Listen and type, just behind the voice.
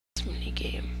Next mini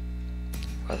game.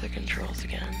 What are the controls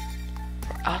again?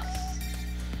 For us.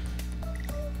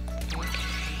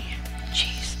 Okay.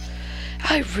 Jeez.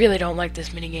 I really don't like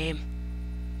this mini game.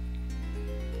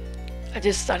 I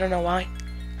don't know why.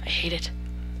 I hate it.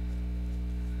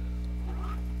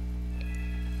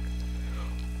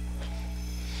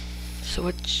 So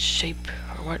what shape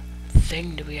or what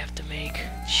thing do we have to make?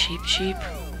 Sheep?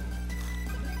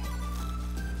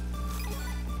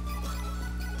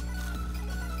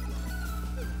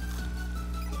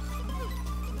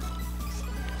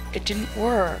 It didn't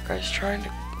work. I was trying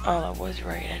to... Oh, that was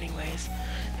right anyways.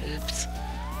 Oops.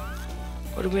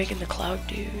 What are we making the cloud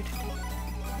dude?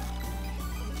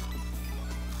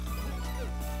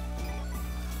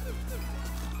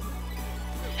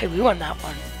 Hey, we won that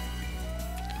one.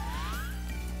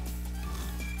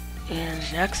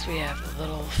 And next we have the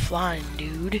little flying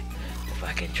dude. If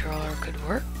my controller could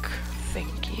work.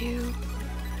 Thank you.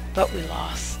 But we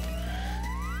lost.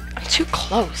 I'm too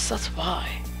close, that's why.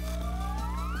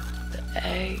 The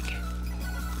egg.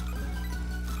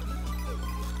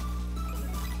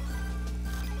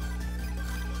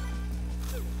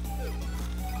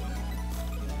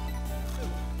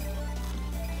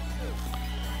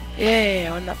 Yay,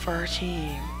 I won that for our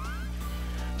team.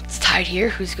 It's tied here,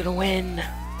 who's gonna win?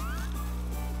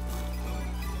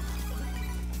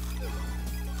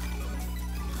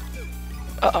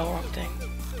 Uh-oh, wrong thing.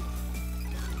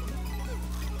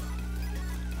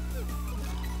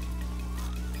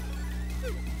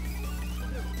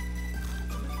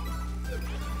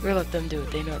 We'll let them do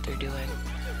it, they know what they're doing.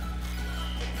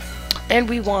 And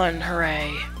we won,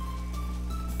 hooray.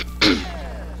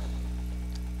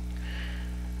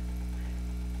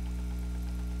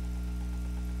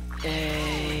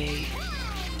 Yay.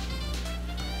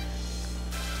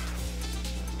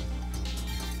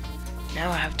 Now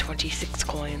I have 26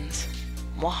 coins.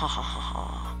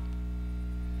 Wahahaha.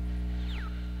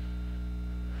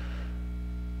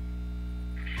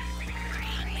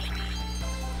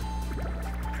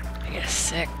 I get a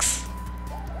 6.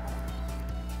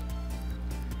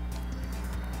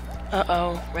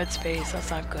 Uh-oh, red space, that's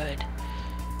not good.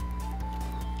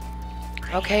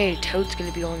 Okay, Toad's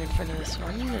gonna be going in front of this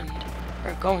one,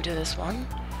 or going to this one.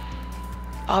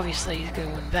 Obviously he's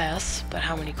gonna invest, but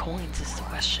how many coins is the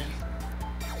question.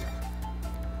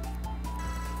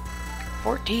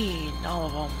 14, all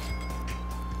of them.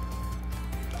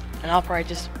 And I'll probably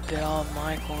just bid all of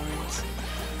my coins.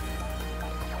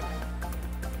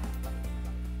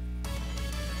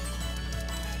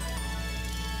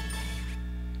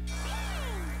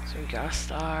 So we got a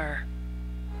star.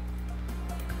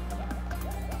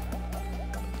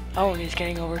 Oh, and he's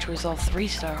getting over to his all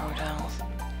 3-star hotels.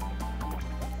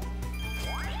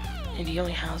 And he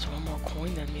only has one more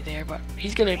coin than me there, but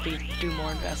he's gonna do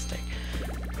more investing.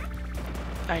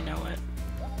 I know it.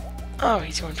 Oh,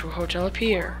 he's going to a hotel up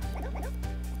here.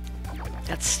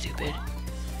 That's stupid.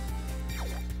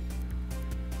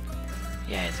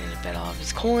 Yeah, he's gonna bet all of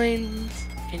his coins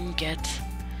and get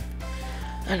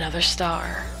another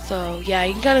star. So yeah,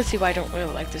 you can kind of see why I don't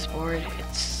really like this board.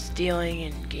 It's stealing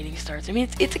and gaining stars. I mean,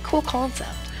 it's a cool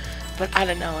concept, but I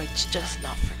don't know, it's just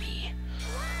not for me,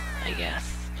 I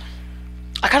guess.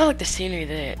 I kind of like the scenery,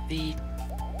 the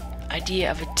idea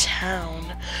of a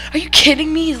town. Are you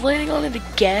kidding me? He's landing on it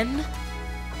again?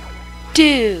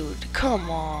 Dude, come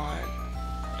on.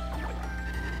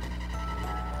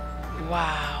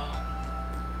 Wow.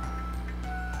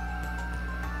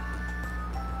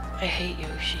 I hate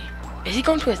Yoshi. Is he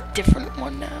going to a different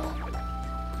one now?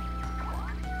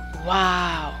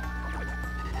 Wow.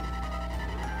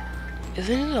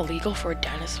 Isn't it illegal for a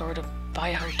dinosaur to buy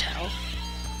a hotel?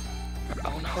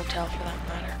 Or own a hotel for that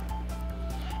matter?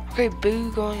 Okay,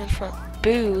 Boo going in front.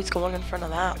 Boo's going in front of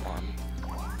that one.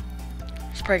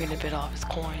 He's probably gonna bid all of his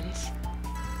coins.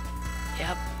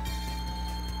 Yep.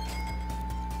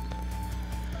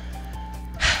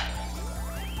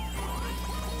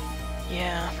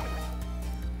 Yeah.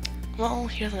 Well,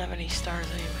 he doesn't have any stars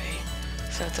anyway,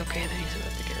 so it's okay that he's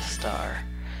about to get a star.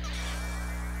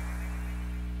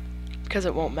 Because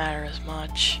it won't matter as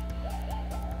much.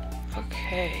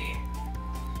 Okay.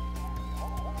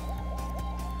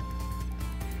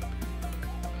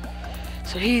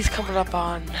 So he's coming up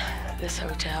on this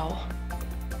hotel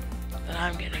that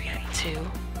I'm getting at too,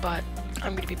 but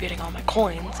I'm going to be bidding all my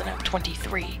coins, and I have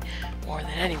 23 more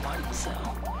than anyone, so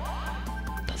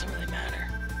it doesn't really matter.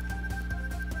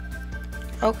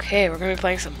 Okay, we're going to be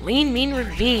playing some Lean Mean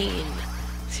Ravine.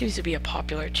 Seems to be a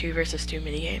popular 2 versus 2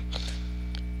 minigame.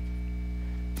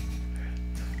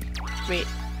 Wait,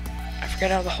 I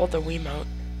forgot how to hold the Wiimote.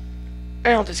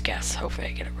 And I'll just guess, hopefully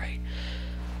I get it right.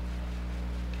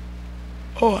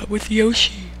 Oh, I'm with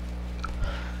Yoshi.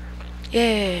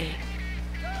 Yay.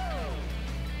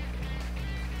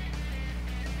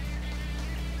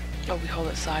 Oh, we hold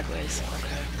it sideways.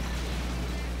 Okay.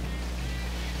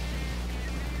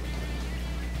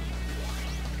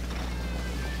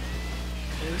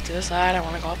 Move to the side. I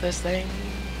want to go off this thing.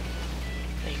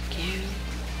 Thank you.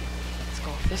 Let's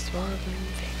go off this one.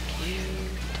 Thank you.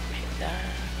 Don't hit that.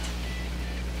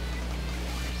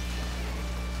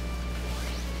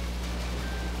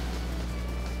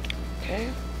 Okay.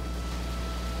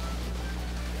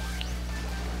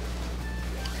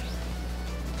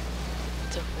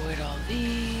 Let's avoid all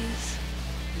these.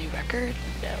 New record?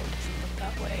 No, it doesn't look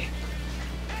that way.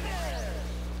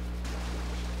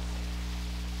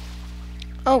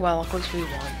 Oh well, of course we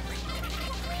won.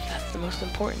 That's the most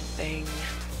important thing.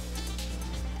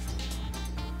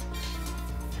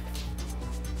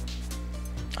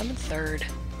 I'm in third.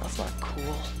 That's not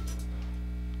cool.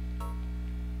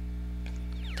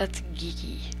 That's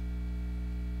geeky.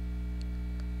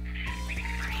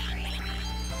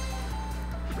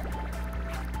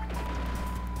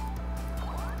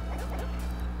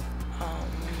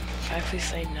 Can I please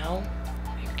say no?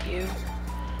 Thank you.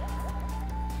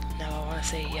 Now I want to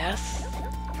say yes.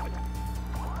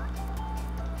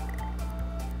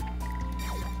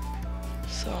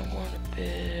 So I'm going to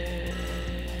bid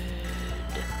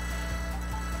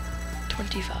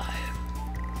 25.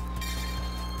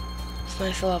 So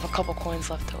I still have a couple coins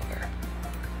left over.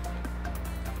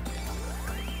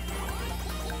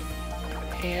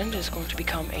 And it's going to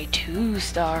become a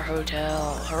 2-star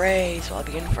hotel. Hooray! So I'll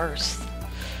begin first.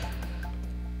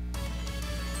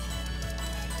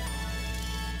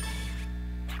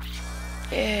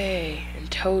 Yay! And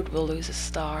Toad will lose a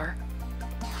star.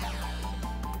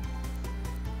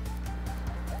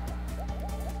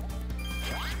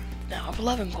 Now I have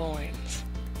 11 coins.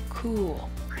 Cool.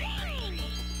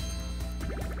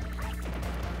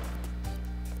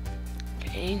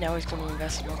 Okay, now he's going to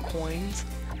invest more coins.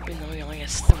 Even though he only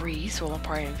has 3, so we'll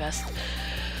probably invest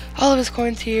all of his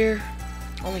coins here.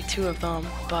 Only 2 of them,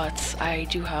 but I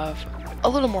do have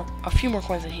a few more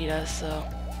coins than he does, so.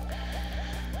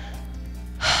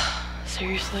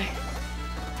 Seriously?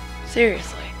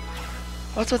 Seriously?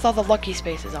 What's with all the lucky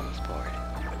spaces on this board?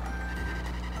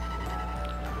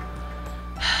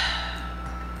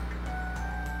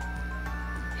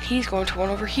 He's going to one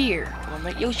over here, the one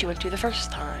that Yoshi went to the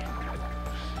first time.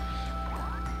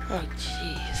 Oh,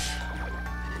 jeez.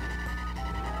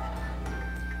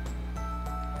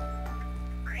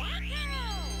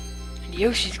 And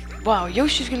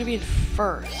Yoshi's gonna be in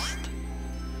first.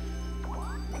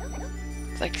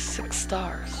 It's like 6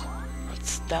 stars.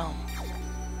 That's dumb.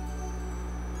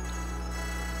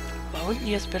 Why wouldn't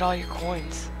you just bid all your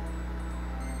coins?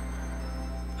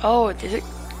 Oh, did it?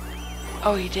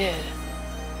 Oh, he did.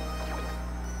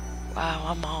 Wow,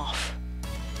 I'm off.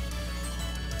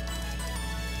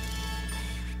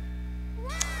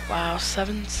 Wow,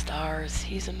 7 stars.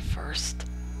 He's in first.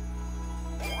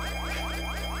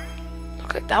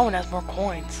 Look at that one has more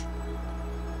coins.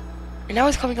 And now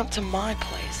he's coming up to my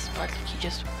place, but he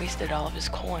just wasted all of his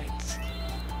coins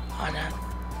on that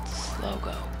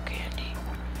Slogo candy.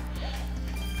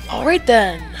 Alright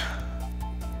then.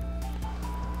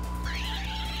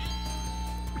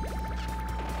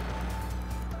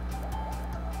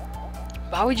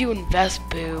 Why would you invest,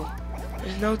 Boo?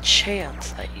 There's no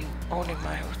chance that you own in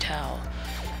my hotel.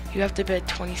 You have to bid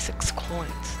 26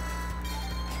 coins.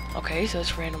 Okay, so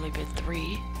it's randomly bid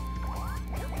 3.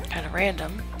 Kind of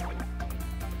random.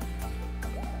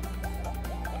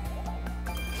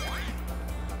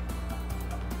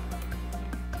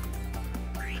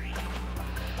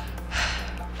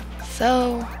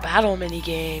 So, battle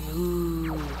minigame.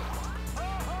 Ooh.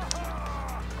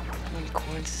 How many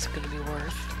coins is it gonna be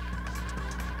worth?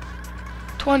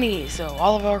 20, so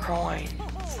all of our coins.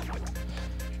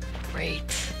 Great.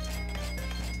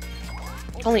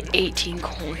 Only 18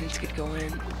 coins could go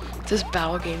in. Is this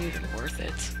battle game even worth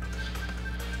it?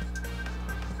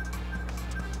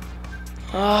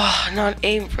 Oh, not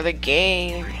aim for the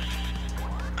game.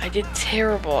 I did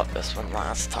terrible at this one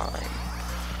last time.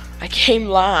 I came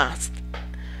last.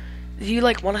 Do you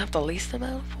want to have the least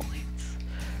amount of points?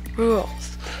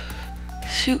 Rules.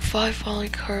 Shoot 5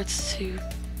 falling cards to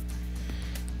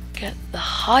get the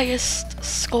highest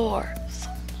scores.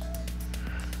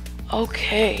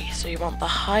 Okay, so you want the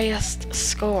highest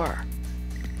score.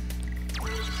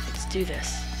 Let's do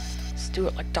this. Let's do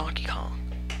it like Donkey Kong.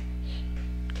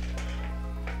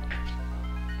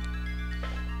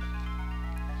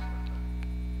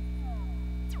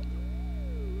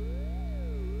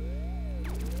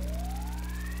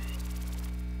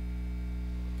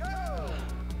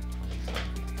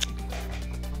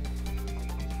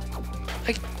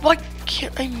 Why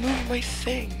can't I move my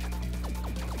thing?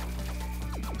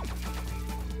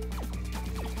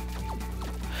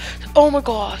 Oh my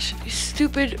gosh, you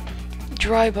stupid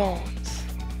dry bones.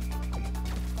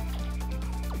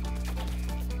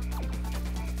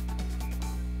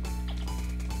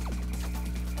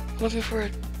 Looking for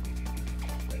it.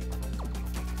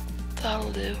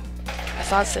 That'll do. I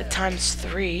thought it said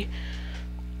 ×3.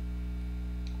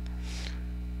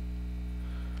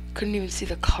 Couldn't even see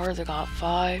the cards I got.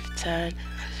 5, 10, 0,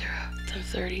 10,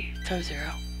 30, 10, 0.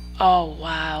 Oh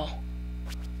wow.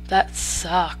 That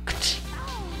sucked.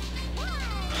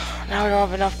 Now I don't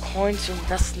have enough coins to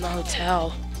invest in the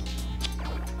hotel.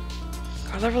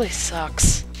 God, that really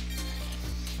sucks.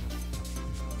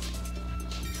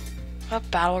 That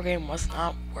battle game was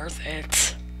not worth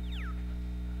it.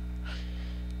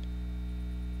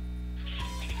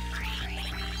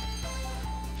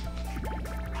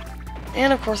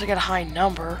 And of course I got a high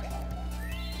number.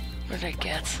 What did I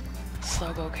get?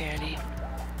 Slogo candy.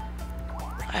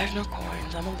 I have no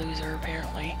coins. I'm a loser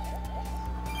apparently.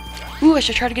 Ooh, I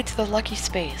should try to get to the lucky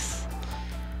space.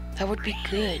 That would be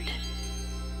good.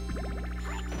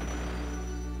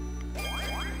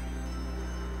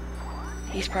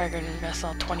 He's probably going to invest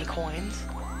all 20 coins.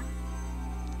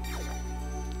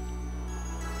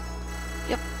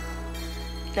 Yep.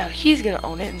 Now he's going to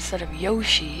own it instead of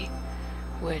Yoshi,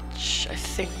 which I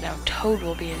think now Toad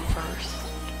will be in first.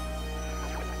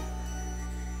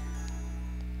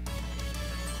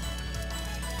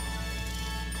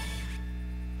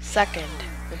 Second,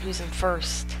 and who's in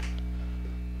first?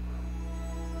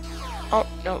 Oh,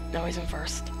 no, he's in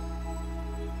first.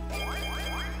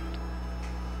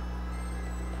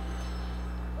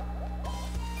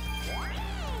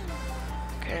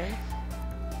 Okay.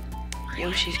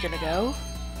 Yoshi's gonna go.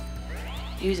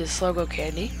 Use his Slogo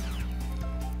candy.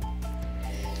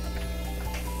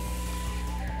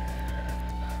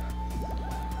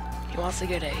 He wants to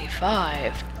get a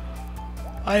 5.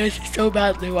 Why is he so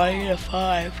badly wanting a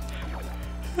 5?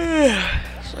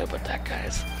 Sorry about that,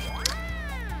 guys.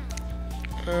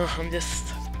 I'm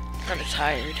just kind of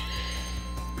tired.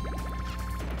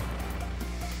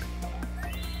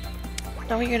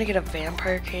 Now you're gonna get a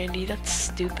vampire candy? That's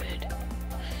stupid.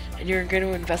 And you're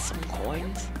gonna invest some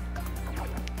coins?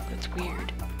 That's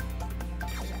weird.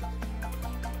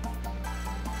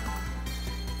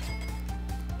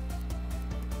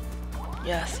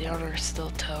 Yes, the owner is still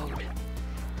Toad.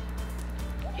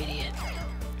 Idiot.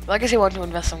 Well, I guess he wanted to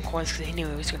invest some coins because he knew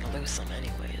he was going to lose some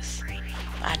anyways.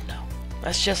 I don't know.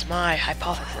 That's just my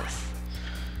hypothesis.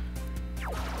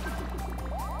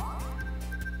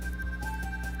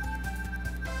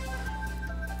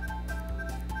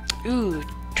 Ooh,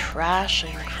 Trash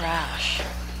and Crash.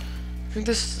 I think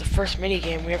this is the first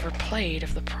minigame we ever played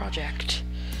of the project.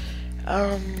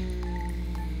 Controls.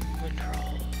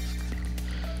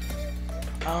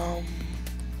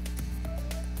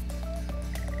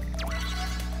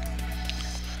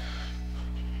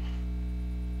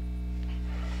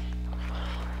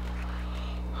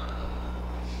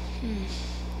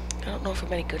 I don't know if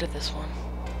I'm any good at this one.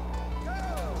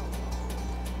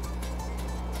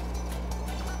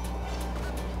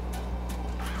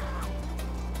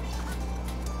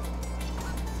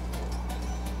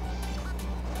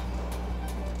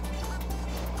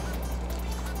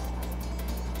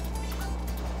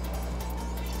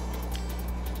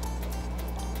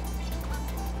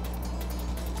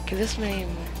 Okay, this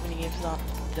minigame's not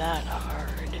that hard.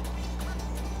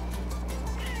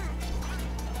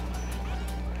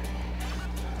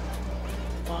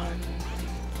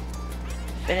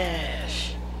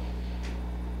 Finish.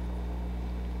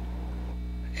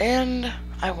 And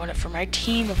I won it for my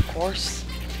team, of course.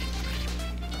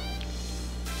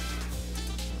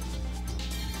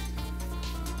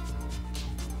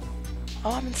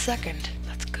 Oh, I'm in second.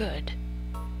 That's good.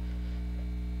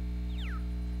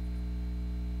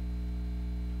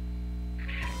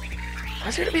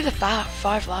 That's gonna be the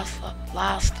five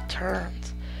last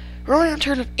turns. We're only on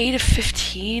turn of 8 of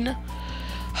 15.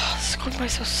 This is going by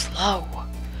so slow.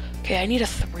 Okay, I need a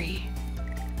 3.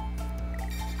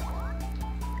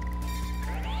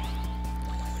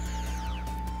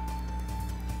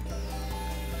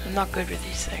 I'm not good with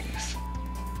these things.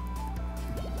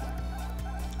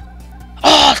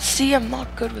 Oh, see, I'm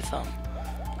not good with them.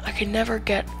 I can never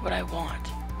get what I want.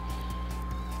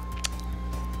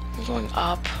 I'm going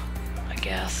up, I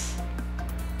guess.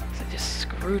 I just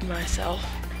screwed myself.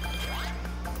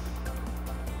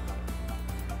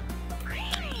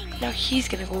 Now he's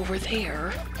gonna go over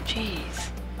there. Jeez.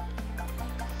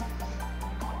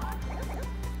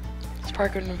 He's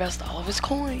probably gonna invest all of his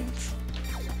coins.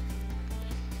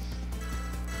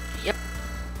 Yep,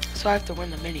 So I have to win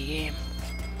the mini game.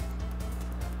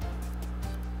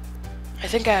 I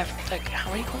think I have, like,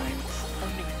 how many coins? I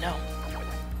don't even know.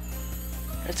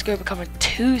 It's gonna become a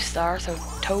 2-star, so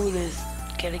Toad is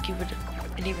gonna give it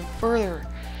an even further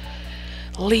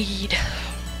lead.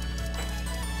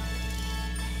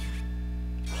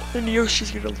 And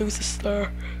Yoshi's gonna lose a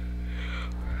star.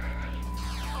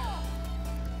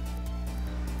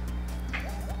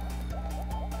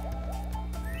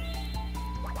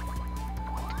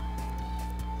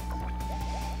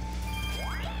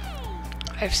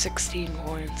 I have 16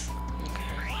 coins.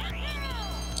 Okay.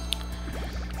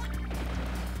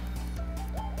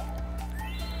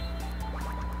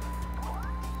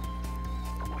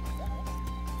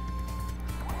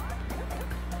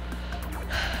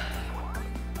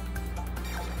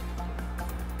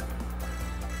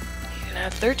 You can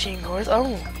have 13 coins.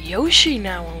 Oh, Yoshi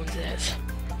now owns it.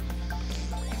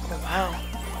 Oh, wow.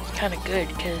 It's kind of good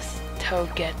because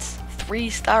Toad gets 3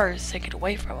 stars taken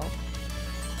away from him.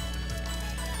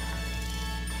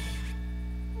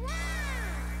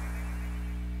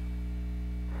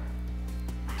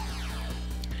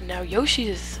 Now Yoshi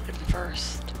is in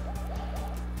first,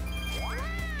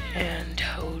 and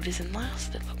Toad is in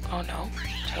last. Oh no,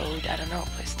 Toad, I don't know what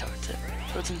place Toad's in.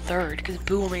 Toad's in third, because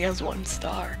Boo only has 1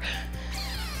 star.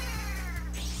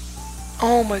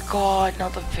 Oh my god,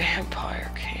 not the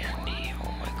vampire candy,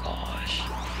 oh my gosh.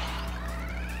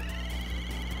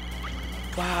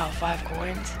 Wow, 5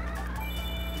 coins.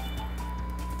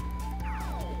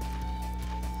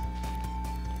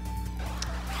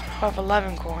 I have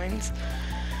 11 coins.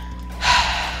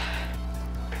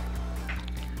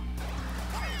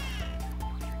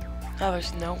 Oh,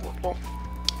 there's no, well,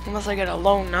 unless I get a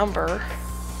low number.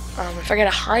 If I get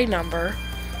a high number,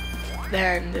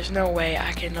 then there's no way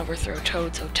I can overthrow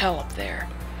Toad's Hotel up there.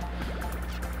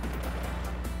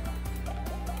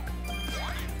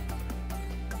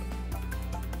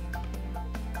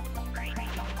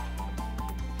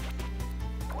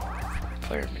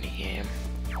 Player minigame.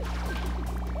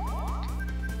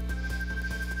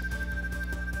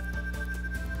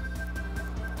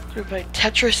 We play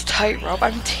Tetris Tightrope.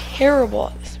 I'm terrible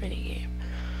at this minigame.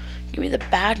 Give me the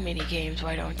bad minigames,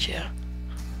 why don't you?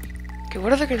 Okay,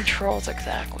 what are the controls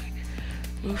exactly?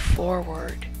 Move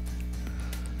forward.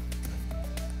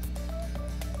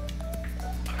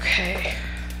 Okay.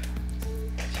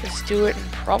 Let's do it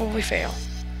and probably fail.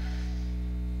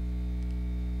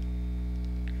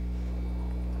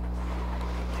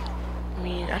 I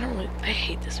mean, I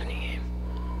hate this minigame.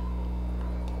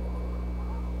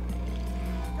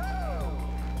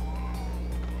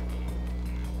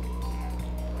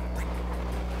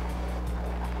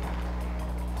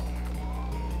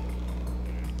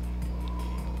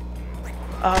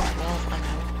 Oh, well, I'm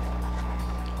out.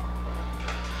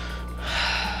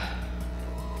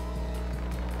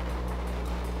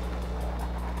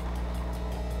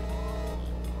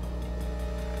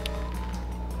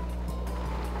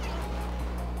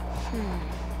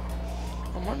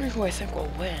 I'm wondering who I think will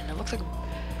win. It looks like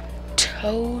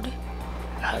Toad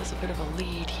has a bit of a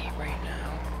lead here right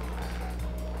now.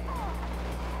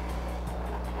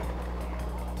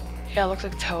 Yeah, it looks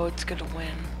like Toad's gonna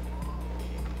win.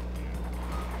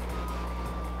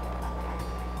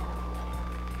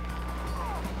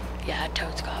 Yeah,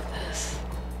 Toad's got this.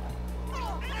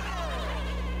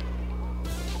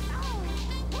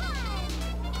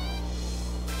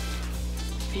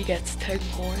 He gets 10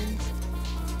 coins.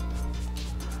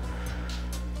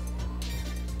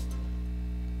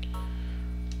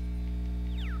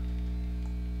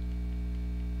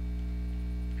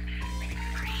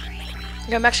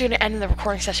 I'm actually going to end the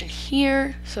recording session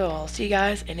here, so I'll see you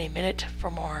guys in a minute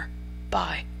for more.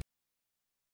 Bye.